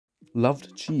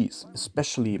Loved cheese,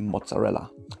 especially mozzarella.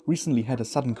 Recently had a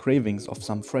sudden cravings of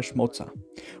some fresh mozza.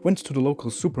 Went to the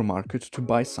local supermarket to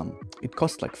buy some. It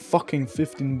cost like fucking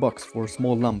 15 bucks for a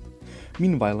small lump.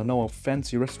 Meanwhile, I know a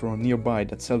fancy restaurant nearby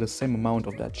that sell the same amount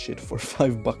of that shit for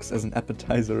 5 bucks as an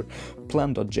appetizer.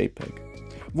 Plan.jpg.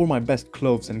 Wore my best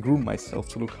clothes and groomed myself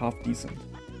to look half decent.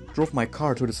 Drove my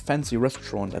car to this fancy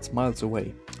restaurant that's miles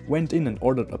away. Went in and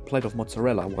ordered a plate of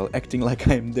mozzarella while acting like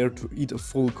I am there to eat a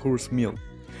full course meal.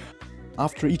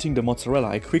 After eating the mozzarella,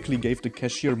 I quickly gave the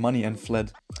cashier money and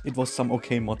fled. It was some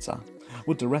okay mozza.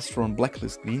 Would the restaurant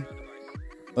blacklist me?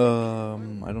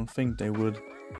 I don't think they would.